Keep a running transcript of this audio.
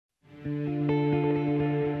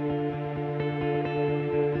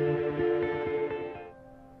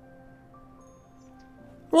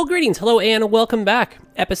Well, greetings, hello, and welcome back.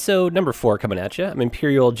 Episode number 4 coming at you. I'm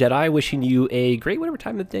ImperialJedi, wishing you a great whatever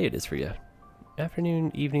time of the day it is for you. Afternoon,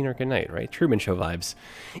 evening, or good night, right? Truman Show vibes.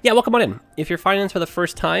 Yeah, welcome on in. If you're finding this for the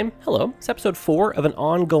first time, hello. It's episode 4 of an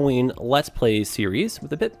ongoing Let's Play series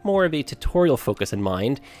with a bit more of a tutorial focus in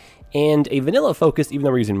mind and a vanilla focus, even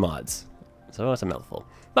though we're using mods. So it's a mouthful.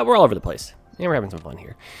 But we're all over the place. And we're having some fun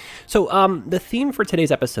here. So the theme for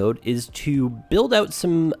today's episode is to build out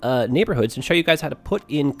some neighborhoods and show you guys how to put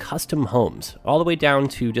in custom homes, all the way down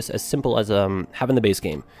to just as simple as having the base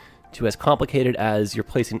game, to as complicated as you're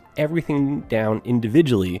placing everything down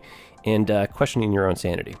individually and questioning your own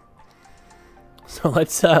sanity. So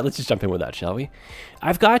let's just jump in with that, shall we?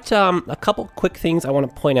 I've got a couple quick things I want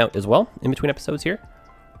to point out as well in between episodes here.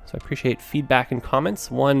 So I appreciate feedback and comments.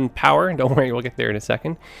 One, power. Don't worry, we'll get there in a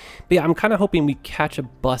second. But yeah, I'm kind of hoping we catch a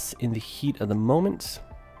bus in the heat of the moment.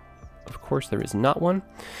 Of course, there is not one.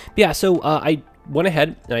 But yeah, so I went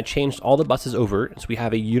ahead and I changed all the buses over. So we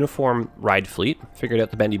have a uniform ride fleet. Figured out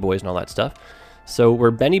the bendy boys and all that stuff. So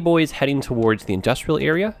we're bendy boys heading towards the industrial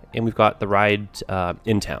area. And we've got the ride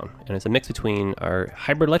in town. And it's a mix between our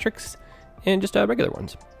hybrid electrics and just regular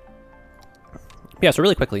ones. But yeah, so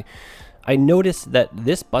really quickly, I noticed that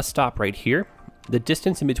this bus stop right here, the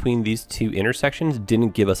distance in between these two intersections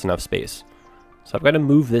didn't give us enough space. So I've got to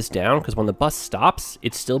move this down because when the bus stops,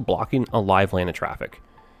 it's still blocking a live lane of traffic.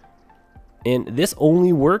 And this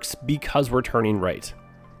only works because we're turning right.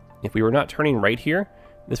 If we were not turning right here,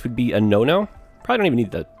 this would be a no-no. Probably don't even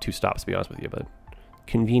need the 2 stops, to be honest with you, but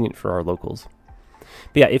convenient for our locals.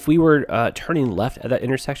 But yeah, if we were turning left at that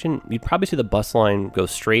intersection, you'd probably see the bus line go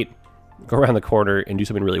straight, go around the corner, and do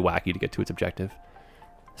something really wacky to get to its objective.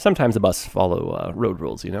 Sometimes the bus follow road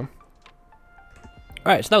rules, you know?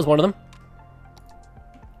 Alright, so that was one of them.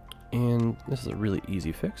 And this is a really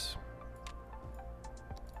easy fix.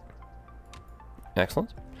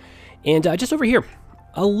 Excellent. And just over here,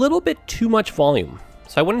 a little bit too much volume.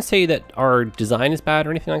 So I wouldn't say that our design is bad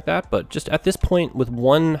or anything like that, but just at this point with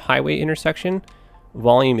one highway intersection,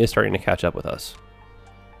 volume is starting to catch up with us.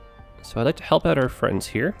 So I'd like to help out our friends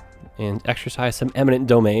here and exercise some eminent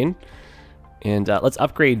domain. And let's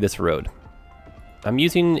upgrade this road. I'm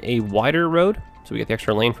using a wider road, so we get the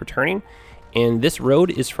extra lane for turning. And this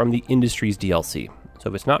road is from the Industries DLC. So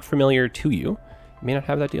if it's not familiar to you, you may not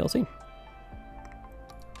have that DLC.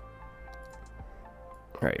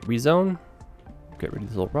 All right, rezone. Get rid of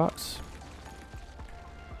these little rocks.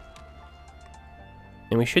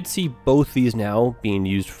 And we should see both these now being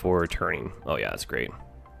used for turning. Oh yeah, that's great.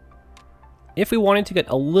 If we wanted to get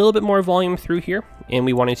a little bit more volume through here, and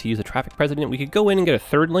we wanted to use a traffic president, we could go in and get a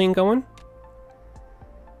 3rd lane going.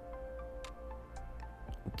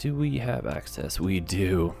 Do we have access? We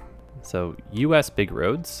do. So, US big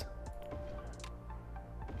roads.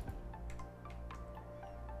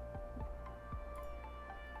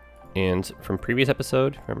 And from previous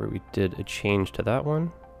episode, remember we did a change to that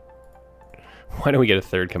one. Why don't we get a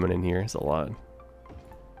 3rd coming in here? It's a lot.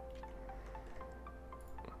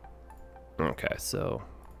 Okay, so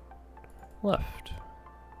left,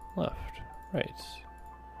 right. There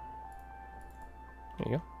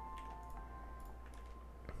you go.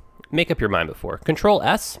 Make up your mind before. Control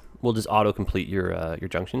S will just auto-complete your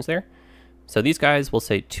junctions there. So these guys will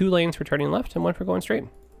say 2 lanes for turning left and 1 for going straight.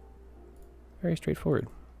 Very straightforward.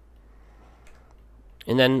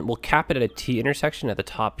 And then we'll cap it at a T intersection at the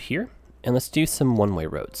top here. And let's do some one-way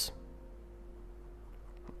roads.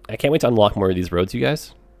 I can't wait to unlock more of these roads, you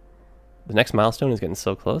guys. The next milestone is getting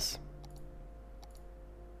so close.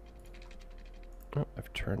 Oh,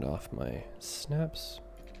 I've turned off my snaps.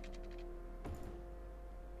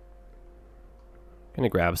 Gonna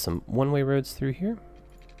grab some one-way roads through here.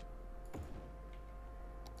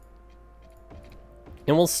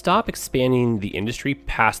 And we'll stop expanding the industry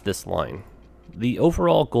past this line. The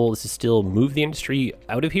overall goal is to still move the industry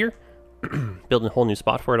out of here, build a whole new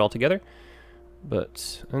spot for it altogether.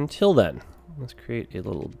 But until then, let's create a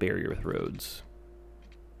little barrier with roads.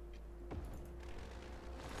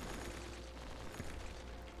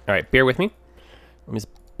 All right, bear with me. Let me just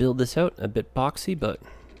build this out a bit boxy, but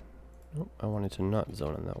oh, I wanted to not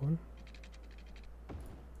zone on that one.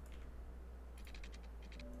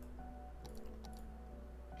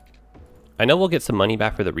 I know we'll get some money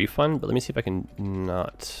back for the refund, but let me see if I can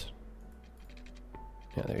not.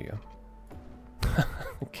 Yeah, there you go.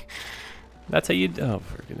 Okay. That's how you, oh,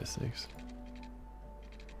 for goodness sakes.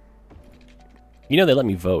 You know they let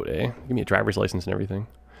me vote, eh? Give me a driver's license and everything.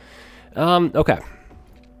 Okay.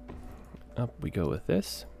 Up we go with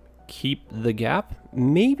this. Keep the gap.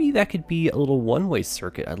 Maybe that could be a little one-way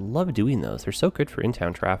circuit. I love doing those. They're so good for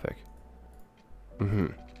in-town traffic.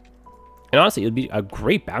 And honestly, it would be a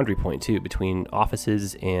great boundary point, too, between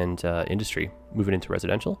offices and industry, moving into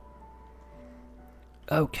residential.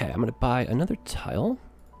 Okay, I'm going to buy another tile.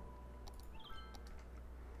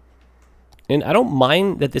 And I don't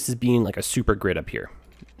mind that this is being like a super grid up here.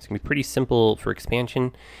 It's going to be pretty simple for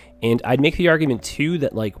expansion. And I'd make the argument, too,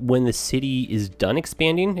 that like when the city is done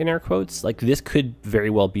expanding, in air quotes, like this could very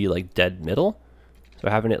well be like dead middle. So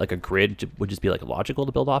having it like a grid would just be like logical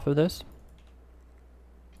to build off of this.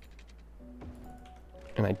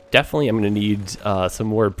 And I definitely am going to need some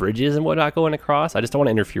more bridges and whatnot going across. I just don't want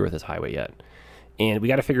to interfere with this highway yet. And we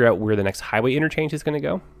got to figure out where the next highway interchange is going to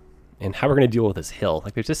go. And how we're going to deal with this hill.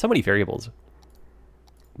 Like, there's just so many variables.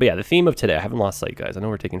 But yeah, the theme of today, I haven't lost sight, guys. I know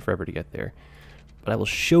we're taking forever to get there. But I will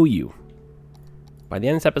show you. By the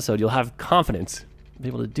end of this episode, you'll have confidence. Be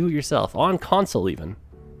able to do it yourself. On console, even.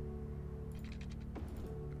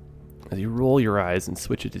 As you roll your eyes and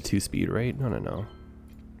switch it to 2-speed, right? No, no, no.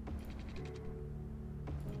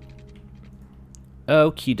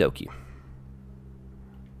 Okie dokie.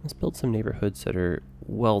 Let's build some neighborhoods that are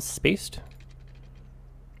well spaced.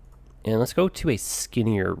 And let's go to a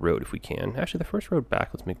skinnier road if we can. Actually, the first road back,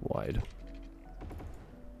 let's make wide.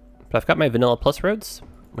 But I've got my vanilla plus roads,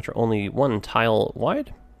 which are only 1 tile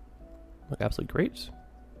wide. Look absolutely great.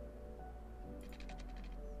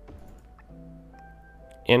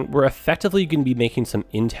 And we're effectively going to be making some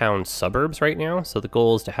in-town suburbs right now. So the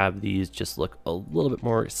goal is to have these just look a little bit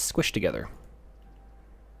more squished together.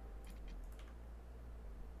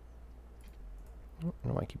 I don't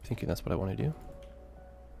know why I keep thinking that's what I want to do.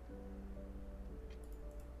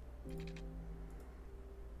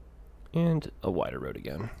 And a wider road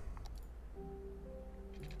again.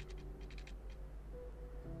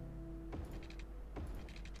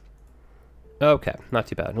 Okay, not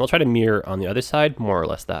too bad. And we'll try to mirror on the other side, more or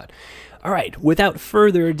less that. All right, without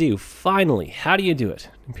further ado, finally, how do you do it?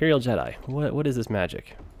 Imperial Jedi, what is this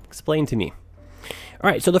magic? Explain to me. All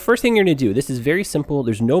right, so the first thing you're going to do, this is very simple.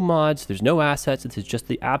 There's no mods, there's no assets. This is just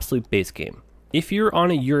the absolute base game. If you're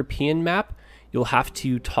on a European map, you'll have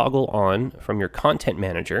to toggle on from your content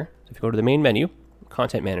manager. So if you go to the main menu,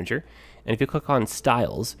 content manager, and if you click on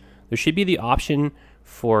styles, there should be the option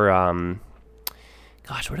for,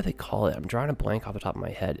 gosh, what do they call it? I'm drawing a blank off the top of my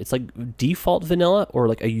head. It's like default vanilla or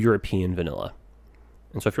like a European vanilla.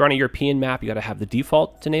 And so if you're on a European map, you got to have the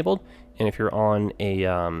default enabled. And if you're on a,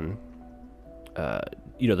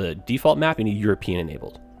 the default map, you need European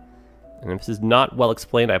enabled. And if this is not well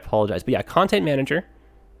explained, I apologize. But yeah, content manager,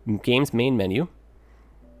 game's main menu.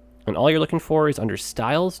 And all you're looking for is under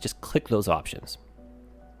styles, just click those options.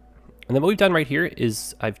 And then what we've done right here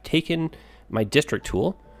is I've taken my district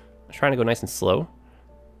tool. I'm trying to go nice and slow.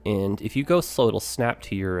 And if you go slow, it'll snap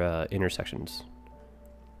to your intersections.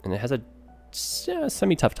 And it has a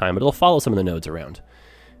semi-tough time, but it'll follow some of the nodes around.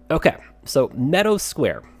 Okay, so Meadow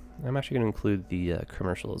Square. I'm actually going to include the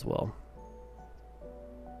commercial as well.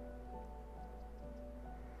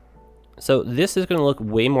 So this is going to look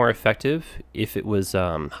way more effective if it was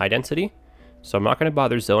high density. So I'm not going to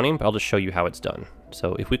bother zoning, but I'll just show you how it's done.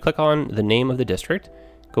 So if we click on the name of the district,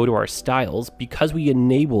 go to our styles, because we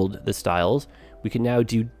enabled the styles, we can now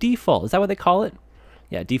do default. Is that what they call it?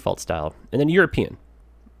 Yeah, default style. And then European.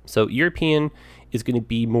 So European is going to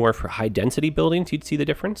be more for high density buildings. You'd see the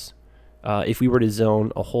difference. If we were to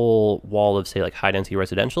zone a whole wall of, say, like high density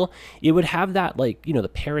residential, it would have that, like,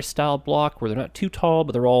 the Paris style block where they're not too tall,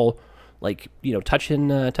 but they're all like,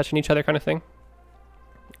 touching each other kind of thing.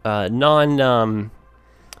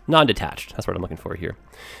 Non-detached. That's what I'm looking for here.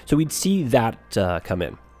 So we'd see that come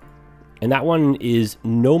in. And that one is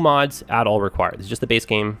no mods at all required. It's just the base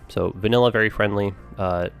game. So vanilla, very friendly.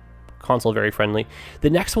 Console, very friendly.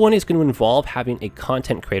 The next one is going to involve having a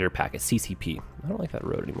content creator pack, a CCP. I don't like that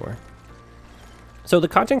road anymore. So the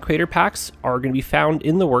content creator packs are going to be found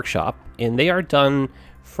in the workshop, and they are done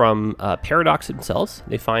from Paradox themselves.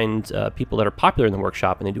 They find people that are popular in the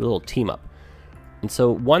workshop, and they do a little team up. And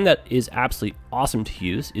so one that is absolutely awesome to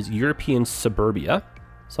use is European Suburbia.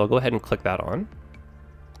 So I'll go ahead and click that on.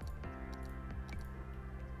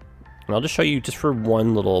 And I'll just show you just for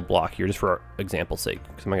one little block here, just for example's sake,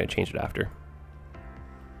 because I'm not going to change it after.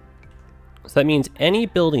 So that means any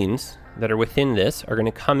buildings that are within this are going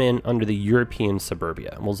to come in under the European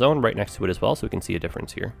Suburbia. And we'll zone right next to it as well, so we can see a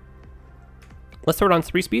difference here. Let's throw it on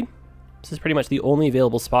 3-speed. This is pretty much the only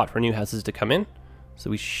available spot for new houses to come in. So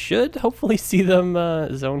we should hopefully see them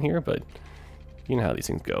zone here, but you know how these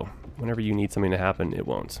things go. Whenever you need something to happen, it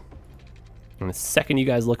won't. And the second you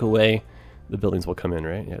guys look away, the buildings will come in,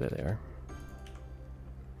 right? Yeah, there they are.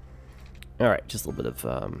 All right, just a little bit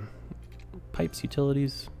of pipes,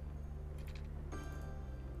 utilities.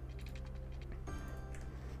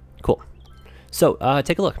 Cool. So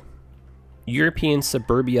take a look. European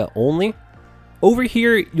suburbia only. Over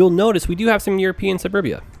here, you'll notice we do have some European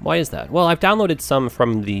suburbia. Why is that? Well, I've downloaded some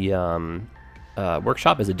from the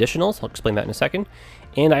workshop as additionals. I'll explain that in a second.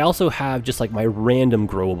 And I also have just like my random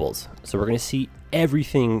growables. So we're going to see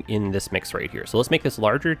everything in this mix right here. So let's make this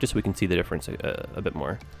larger just so we can see the difference a bit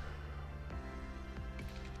more.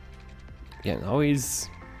 Again, always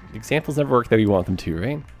examples never work the way you want them to,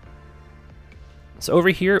 right? So over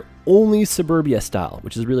here, only suburbia style,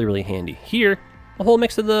 which is really, really handy. Here, a whole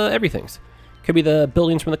mix of the everythings. Could be the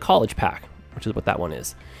buildings from the college pack, which is what that one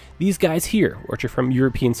is. These guys here, which are from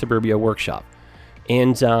European Suburbia Workshop.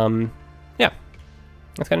 And yeah,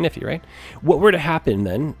 that's kind of nifty, right? What were to happen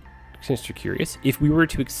then, since you're curious, if we were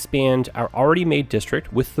to expand our already made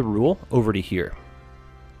district with the rule over to here?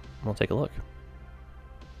 We'll take a look.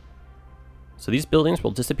 So these buildings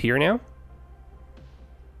will disappear now.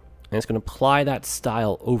 And it's going to apply that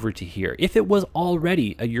style over to here. If it was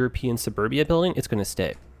already a European Suburbia building, it's going to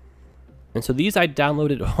stay. And so these I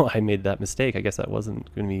downloaded. Oh, I made that mistake. I guess that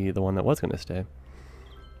wasn't going to be the one that was going to stay.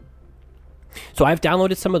 So I've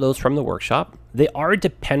downloaded some of those from the workshop. They are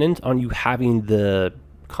dependent on you having the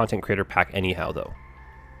content creator pack anyhow, though.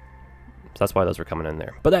 So that's why those were coming in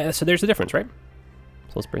there. But so there's a difference, right?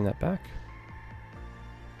 So let's bring that back.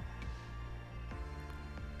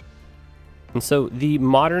 And so the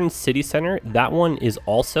modern city center, that one is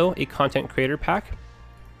also a content creator pack.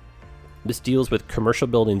 This deals with commercial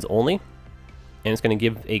buildings only. And it's going to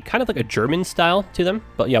give a kind of like a German style to them.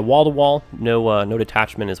 But yeah, wall to wall, no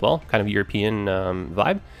detachment as well. Kind of European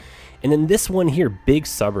vibe. And then this one here, big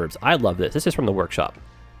suburbs. I love this. This is from the workshop.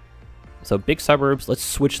 So big suburbs, let's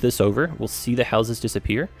switch this over. We'll see the houses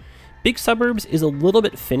disappear. Big suburbs is a little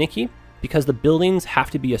bit finicky because the buildings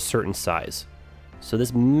have to be a certain size. So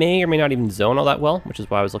this may or may not even zone all that well, which is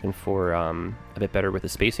why I was looking for a bit better with the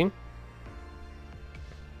spacing.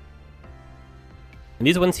 And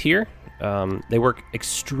these ones here, they work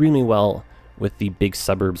extremely well with the big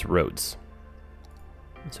suburbs roads.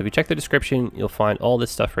 So if you check the description, you'll find all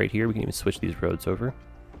this stuff right here. We can even switch these roads over.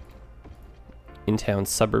 In-town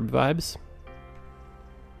suburb vibes.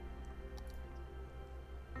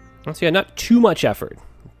 And so yeah, not too much effort,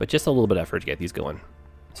 but just a little bit of effort to get these going.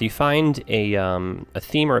 So you find a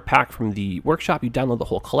theme or a pack from the workshop, you download the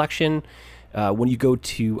whole collection. When you go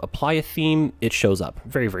to apply a theme, it shows up.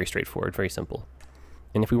 Very, very straightforward, very simple.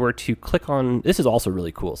 And if we were to click on, this is also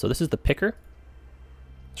really cool. So this is the picker.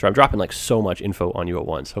 So I'm dropping like so much info on you at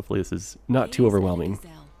once. Hopefully this is not too overwhelming.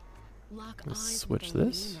 Let's switch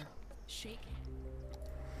this.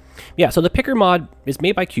 Yeah, so the picker mod is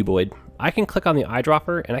made by Cuboid. I can click on the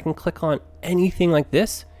eyedropper and I can click on anything like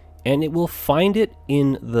this and it will find it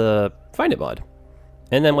in the Find It mod.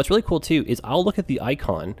 And then what's really cool too is I'll look at the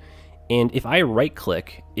icon and if I right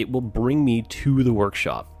click, it will bring me to the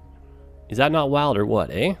workshop. Is that not wild or what,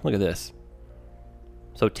 eh? Look at this.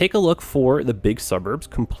 So take a look for the Big Suburbs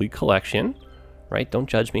Complete Collection, right? Don't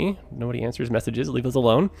judge me. Nobody answers messages, leave us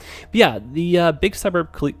alone. But yeah, the Big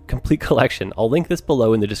Suburb Complete Collection, I'll link this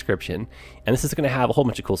below in the description. And this is gonna have a whole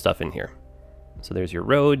bunch of cool stuff in here. So there's your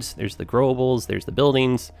roads, there's the growables, there's the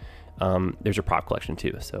buildings, there's your prop collection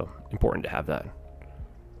too. So important to have that.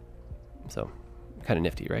 So kind of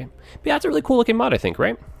nifty, right? But yeah, it's a really cool looking mod, I think,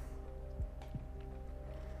 right?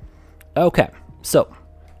 Okay, so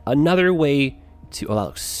another way to, oh, that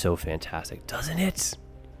looks so fantastic, doesn't it?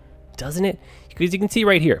 Doesn't it? Because you can see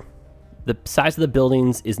right here, the size of the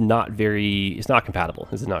buildings is not compatible.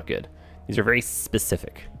 This is not good. These are very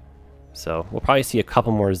specific. So we'll probably see a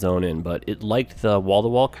couple more zone in, but it liked the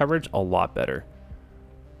wall-to-wall coverage a lot better.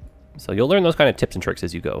 So you'll learn those kind of tips and tricks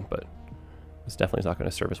as you go, but this definitely is not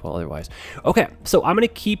going to serve us well otherwise. Okay, so I'm going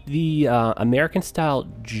to keep the American style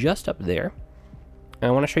just up there. And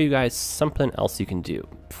I want to show you guys something else you can do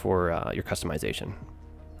for your customization.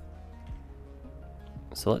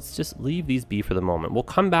 So let's just leave these be for the moment. We'll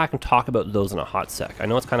come back and talk about those in a hot sec. I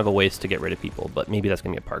know it's kind of a waste to get rid of people, but maybe that's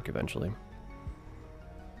going to be a park eventually.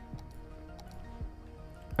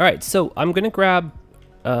 All right, so I'm going to grab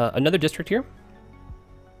another district here.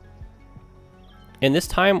 And this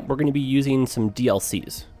time we're going to be using some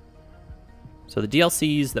DLCs. So the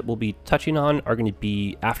DLCs that we'll be touching on are going to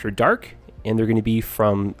be After Dark, and they're going to be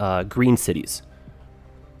from green cities.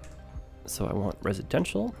 So I want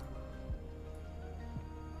residential.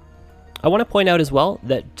 I want to point out as well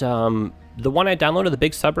that the one I downloaded, the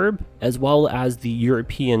Big Suburb, as well as the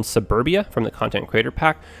European Suburbia from the Content Creator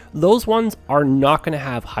Pack, those ones are not going to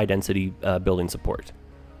have high density building support.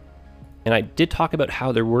 And I did talk about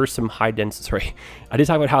how there were some I did talk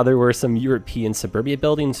about how there were some European Suburbia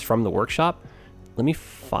buildings from the workshop. Let me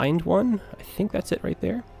find one. I think that's it right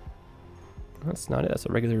there. That's not it. That's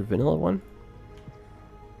a regular vanilla one.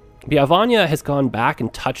 But yeah, Vanya has gone back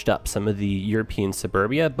and touched up some of the European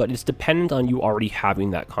suburbia, but it's dependent on you already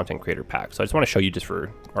having that content creator pack. So I just want to show you just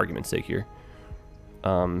for argument's sake here.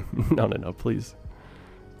 No, please.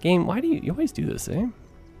 Game, why do you always do this, eh?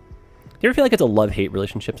 Do you ever feel like it's a love-hate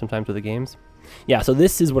relationship sometimes with the games? Yeah, so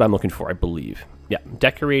this is what I'm looking for, I believe. Yeah,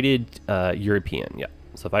 decorated European, yeah.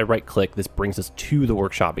 So if I right-click, this brings us to the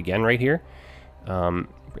workshop again right here. Bring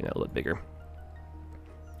that a little bit bigger.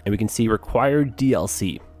 And we can see required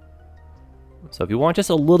DLC. So if you want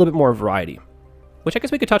just a little bit more variety, which I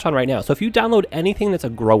guess we could touch on right now. So if you download anything that's a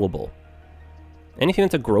growable,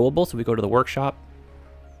 so we go to the workshop,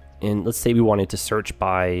 and let's say we wanted to search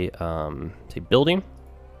by, say, building.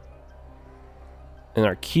 And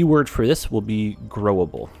our keyword for this will be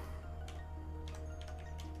growable.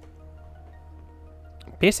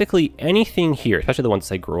 Basically anything here, especially the ones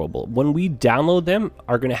that say growable, when we download them,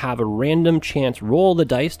 are going to have a random chance roll the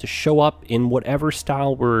dice to show up in whatever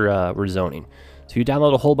style we're zoning. So you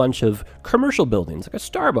download a whole bunch of commercial buildings, like a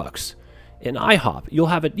Starbucks, an IHOP, you'll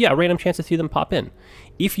have a random chance to see them pop in.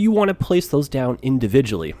 If you want to place those down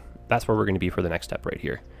individually, that's where we're going to be for the next step right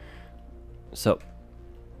here. So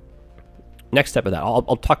next step of that, I'll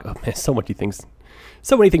talk. Oh man, so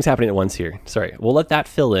many things happening at once here. Sorry, we'll let that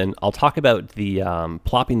fill in. I'll talk about the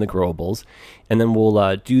plopping the growables, and then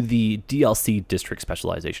we'll do the DLC district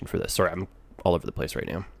specialization for this. Sorry, I'm all over the place right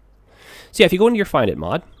now. So yeah, if you go into your Find It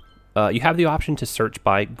mod, you have the option to search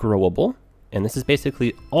by growable, and this is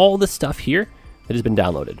basically all the stuff here that has been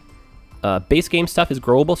downloaded. Base game stuff is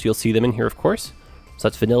growable, so you'll see them in here, of course. So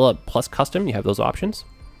that's vanilla plus custom. You have those options.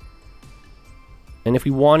 And if we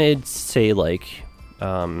wanted, say, like,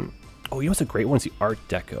 oh, you know what's a great one? It's the Art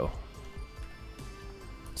Deco.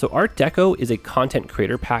 So Art Deco is a content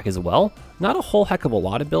creator pack as well. Not a whole heck of a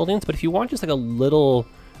lot of buildings, but if you want just like a little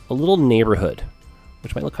neighborhood,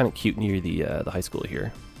 which might look kind of cute near the high school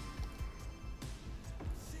here.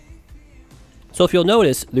 So if you'll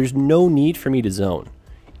notice, there's no need for me to zone.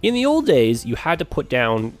 In the old days, you had to put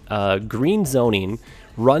down green zoning,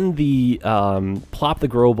 run the plop the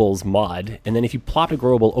growables mod, and then if you plopped a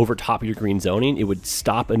growable over top of your green zoning, it would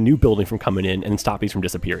stop a new building from coming in and stop these from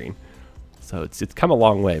disappearing. So it's come a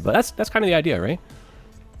long way, but that's kind of the idea, right?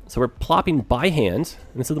 So we're plopping by hand,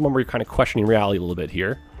 and this is the one where you're kind of questioning reality a little bit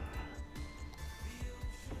here.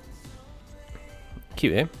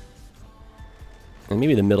 Cute, eh? And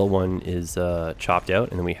maybe the middle one is chopped out,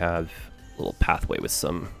 and then we have a little pathway with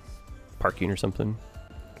some parking or something.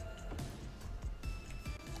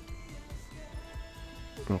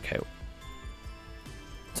 Okay.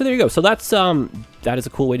 So there you go. So that's that is a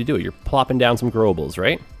cool way to do it. You're plopping down some growables,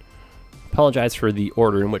 right? Apologize for the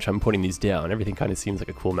order in which I'm putting these down. Everything kind of seems like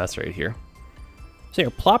a cool mess right here. So here,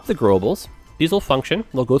 plop the growables. These will function.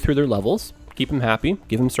 They'll go through their levels. Keep them happy.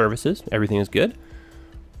 Give them services. Everything is good.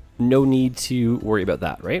 No need to worry about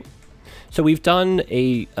that, right? So we've done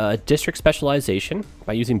a district specialization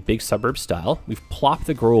by using big suburb style. We've plopped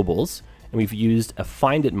the growables, and we've used a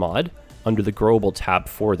Find It mod under the growable tab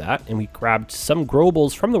for that. And we grabbed some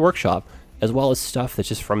growables from the workshop, as well as stuff that's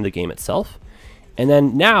just from the game itself. And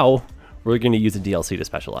then now we're going to use a DLC to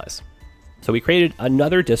specialize. So we created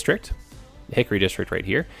another district, the Hickory district right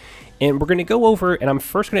here. And we're going to go over, and I'm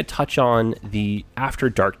first going to touch on the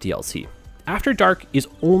After Dark DLC. After Dark is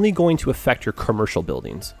only going to affect your commercial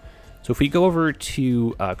buildings. So if we go over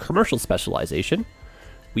to commercial specialization,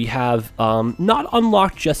 we have not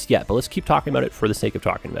unlocked just yet, but let's keep talking about it for the sake of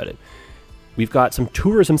talking about it. We've got some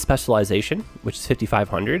tourism specialization, which is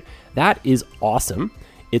 5,500. That is awesome.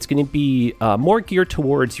 It's going to be more geared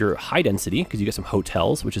towards your high density because you get some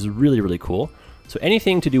hotels, which is really, really cool. So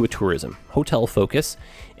anything to do with tourism, hotel focus.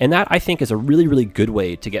 And that I think is a really, really good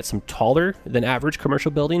way to get some taller than average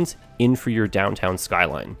commercial buildings in for your downtown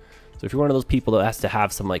skyline. So if you're one of those people that has to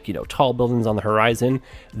have some tall buildings on the horizon,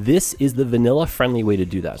 this is the vanilla friendly way to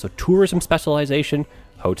do that. So tourism specialization,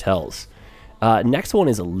 hotels. Next one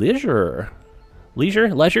is leisure. Leisure?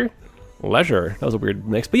 That was a weird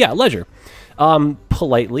mix, but yeah, leisure.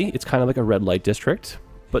 Politely, it's kind of like a red light district,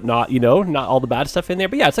 but not, not all the bad stuff in there,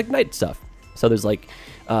 but yeah, it's like night stuff. So there's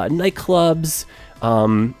nightclubs,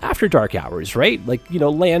 after dark hours, right?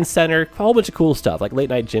 Land center, a whole bunch of cool stuff, like late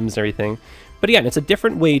night gyms and everything. But again, it's a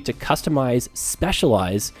different way to customize,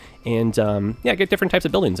 specialize, and get different types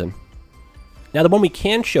of buildings in. Now, the one we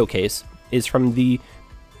can showcase is from the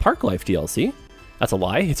Park Life DLC. That's a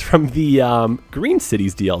lie. It's from the Green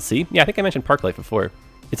Cities DLC. Yeah, I think I mentioned Park Life before.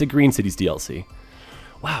 It's a Green Cities DLC.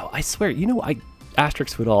 Wow, I swear, I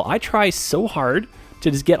asterisk it all. I try so hard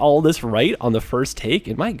to just get all this right on the first take,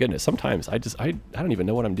 and my goodness, sometimes I don't even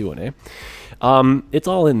know what I'm doing, eh? It's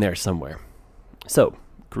all in there somewhere. So,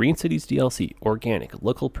 Green Cities DLC, organic,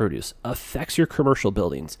 local produce, affects your commercial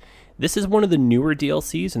buildings. This is one of the newer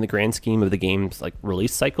DLCs in the grand scheme of the game's like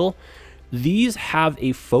release cycle. These have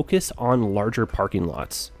a focus on larger parking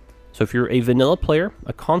lots. So if you're a vanilla player,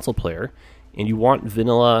 a console player, and you want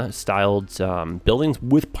vanilla styled buildings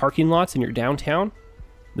with parking lots in your downtown,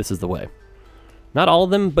 this is the way. Not all of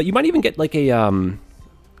them, but you might even get like a,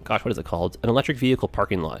 gosh, what is it called? An electric vehicle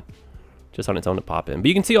parking lot, just on its own to pop in. But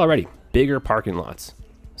you can see already, bigger parking lots.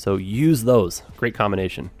 So use those, great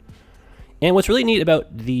combination. And what's really neat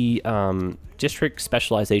about the district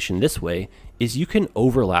specialization this way is you can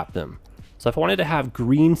overlap them. So if I wanted to have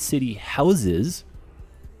green city houses,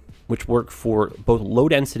 which work for both low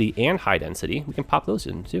density and high density, we can pop those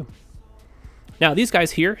in too. Now these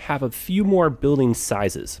guys here have a few more building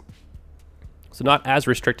sizes. So not as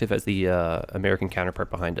restrictive as the American counterpart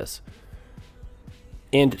behind us.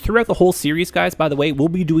 And throughout the whole series, guys, by the way, we'll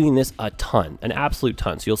be doing this a ton, an absolute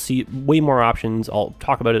ton. So you'll see way more options. I'll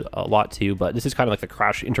talk about it a lot too, but this is kind of like the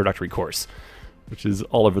Crash introductory course, which is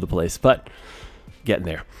all over the place, but getting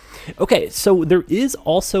there. Okay, so there is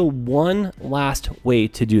also one last way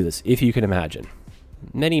to do this, if you can imagine.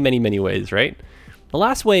 Many, many, many ways, right? The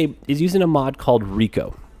last way is using a mod called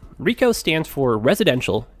RICO. RICO stands for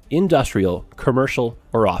Residential, Industrial, Commercial,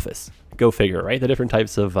 or Office. Go figure, right? The different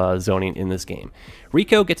types of zoning in this game.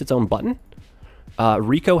 RICO gets its own button.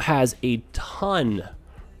 RICO has a ton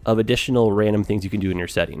of additional random things you can do in your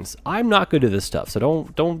settings. I'm not good at this stuff, so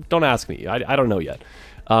don't ask me. I don't know yet.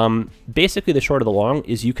 Basically, the short of the long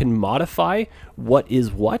is you can modify what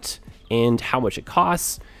is what and how much it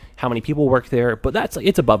costs, how many people work there, but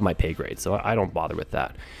it's above my pay grade, so I don't bother with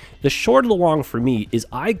that. The short of the long for me is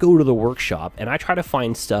I go to the workshop and I try to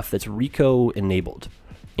find stuff that's RICO enabled.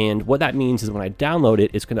 And what that means is when I download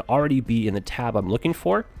it, it's going to already be in the tab I'm looking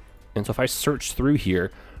for. And so if I search through here,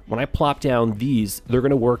 when I plop down these, they're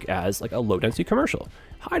going to work as like a low density commercial,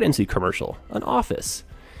 high density commercial, an office.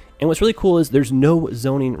 And what's really cool is there's no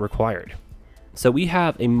zoning required. So we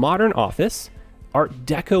have a modern office, Art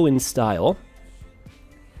Deco in style.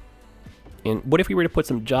 And what if we were to put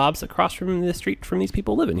some jobs across from the street from these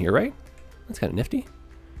people living here, right? That's kind of nifty.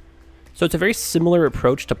 So it's a very similar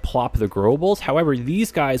approach to plop the growables. However,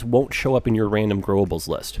 these guys won't show up in your random growables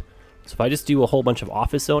list. So if I just do a whole bunch of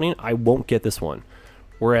office zoning, I won't get this one.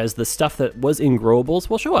 Whereas the stuff that was in growables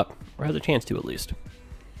will show up, or has a chance to at least.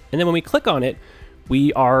 And then when we click on it,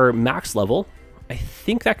 we are max level. I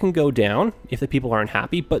think that can go down if the people aren't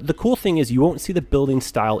happy, but the cool thing is you won't see the building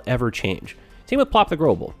style ever change. Same with plop the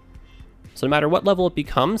growable. So no matter what level it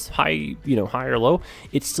becomes, high or low,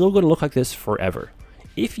 it's still going to look like this forever.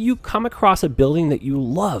 If you come across a building that you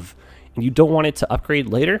love and you don't want it to upgrade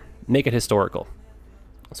later, make it historical.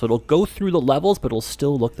 So it'll go through the levels, but it'll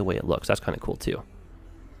still look the way it looks. That's kind of cool too.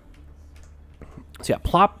 So yeah,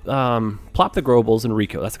 plop the growables in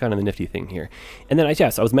RICO. That's kind of the nifty thing here. And then I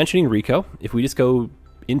was mentioning RICO. If we just go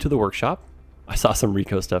into the workshop, I saw some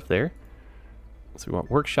RICO stuff there. So we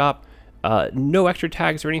want workshop, no extra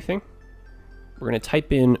tags or anything. We're going to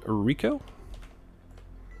type in RICO.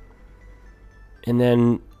 And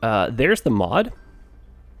then there's the mod,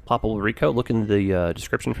 ploppable RICO. Look in the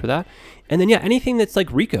description for that. And then yeah, anything that's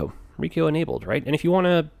like RICO enabled, right? And if you want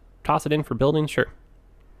to toss it in for building, sure.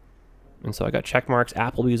 And so I got check marks,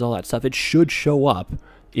 Applebee's, all that stuff. It should show up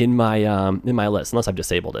in my list, unless I've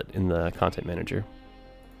disabled it in the content manager.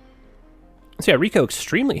 So yeah, RICO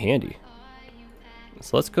extremely handy.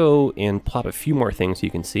 So let's go and plop a few more things so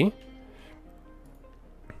you can see.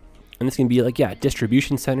 And this can be like, yeah,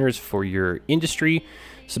 distribution centers for your industry.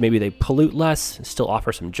 So maybe they pollute less, still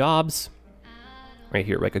offer some jobs. Right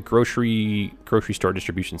here, like a grocery store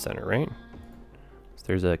distribution center, right? So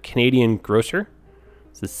there's a Canadian grocer.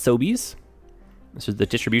 This is Sobeys. This is the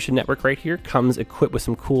distribution network right here. Comes equipped with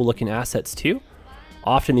some cool looking assets too.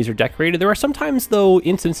 Often these are decorated. There are sometimes though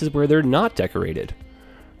instances where they're not decorated.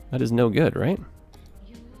 That is no good, right?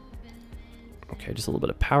 Okay, just a little bit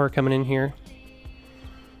of power coming in here.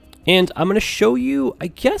 And I'm going to show you, I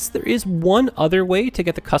guess there is one other way to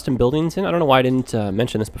get the custom buildings in. I don't know why I didn't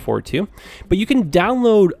mention this before too. But you can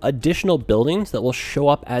download additional buildings that will show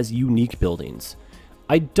up as unique buildings.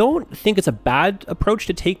 I don't think it's a bad approach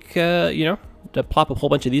to take, to plop a whole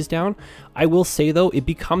bunch of these down. I will say though, it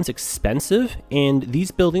becomes expensive and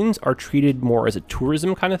these buildings are treated more as a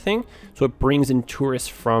tourism kind of thing. So it brings in tourists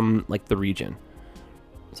from like the region.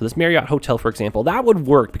 So this Marriott hotel, for example, that would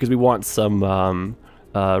work because we want some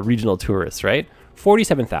regional tourists, right?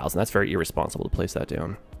 47,000, that's very irresponsible to place that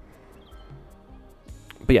down.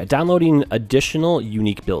 But yeah, downloading additional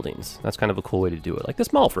unique buildings. That's kind of a cool way to do it. Like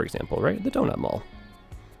this mall, for example, right? The Donut Mall.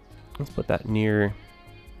 Let's put that near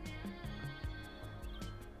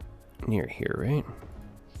near here, right?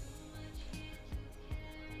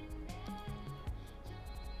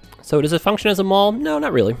 So does it function as a mall? No,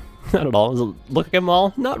 not really. Not at all. Does it look like a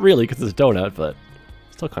mall? Not really, because it's a donut, but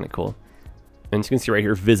still kind of cool. And you can see right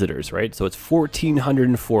here, visitors, right? So it's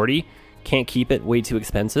 1,440. Can't keep it, way too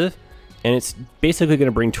expensive. And it's basically going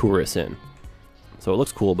to bring tourists in. So it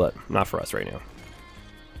looks cool, but not for us right now.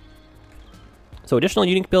 So additional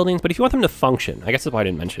unique buildings, but if you want them to function, I guess that's why I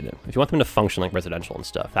didn't mention it. If you want them to function like residential and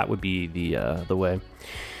stuff, that would be the way.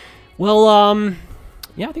 Well,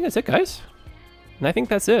 yeah, I think that's it, guys. And I think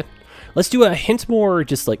that's it. Let's do a hint more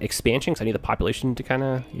just like expansion, because I need the population to kind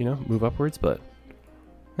of, you know, move upwards, but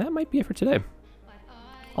that might be it for today.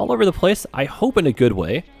 All over the place, I hope in a good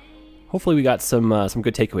way. Hopefully we got some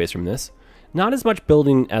good takeaways from this. Not as much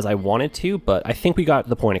building as I wanted to, but I think we got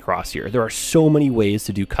the point across here. There are so many ways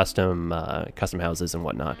to do custom houses and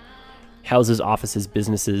whatnot. Houses, offices,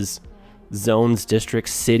 businesses, zones,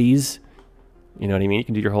 districts, cities. You know what I mean? You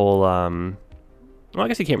can do your whole, well, I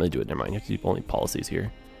guess you can't really do it, never mind. You have to do only policies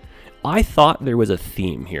here. I thought there was a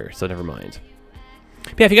theme here, so never mind.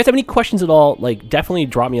 But yeah, if you guys have any questions at all, like, definitely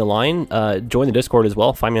drop me a line. Join the Discord as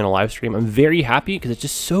well. Find me on a live stream. I'm very happy because it's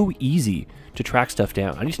just so easy to track stuff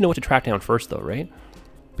down. I need to know what to track down first, though, right?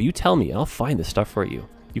 But you tell me. I'll find this stuff for you.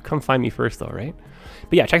 You come find me first, though, right?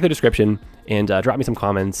 But yeah, check the description and drop me some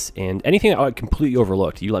comments. And anything that I completely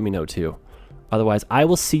overlooked, you let me know, too. Otherwise, I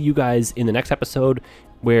will see you guys in the next episode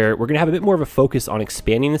where we're going to have a bit more of a focus on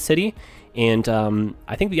expanding the city. And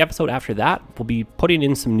I think the episode after that will be putting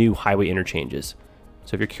in some new highway interchanges.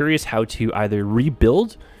 So if you're curious how to either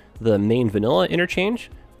rebuild the main vanilla interchange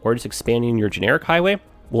or just expanding your generic highway,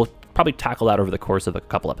 we'll probably tackle that over the course of a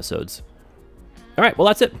couple episodes. All right, well,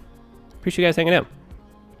 that's it. Appreciate you guys hanging out.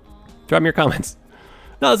 Drop me your comments.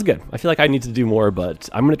 No, that's good. I feel like I need to do more, but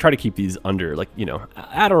I'm going to try to keep these under, like, you know,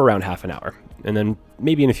 at or around half an hour. And then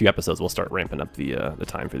maybe in a few episodes, we'll start ramping up the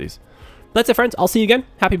time for these. That's it, friends. I'll see you again.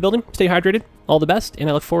 Happy building. Stay hydrated. All the best. And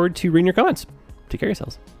I look forward to reading your comments. Take care of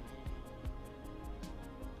yourselves.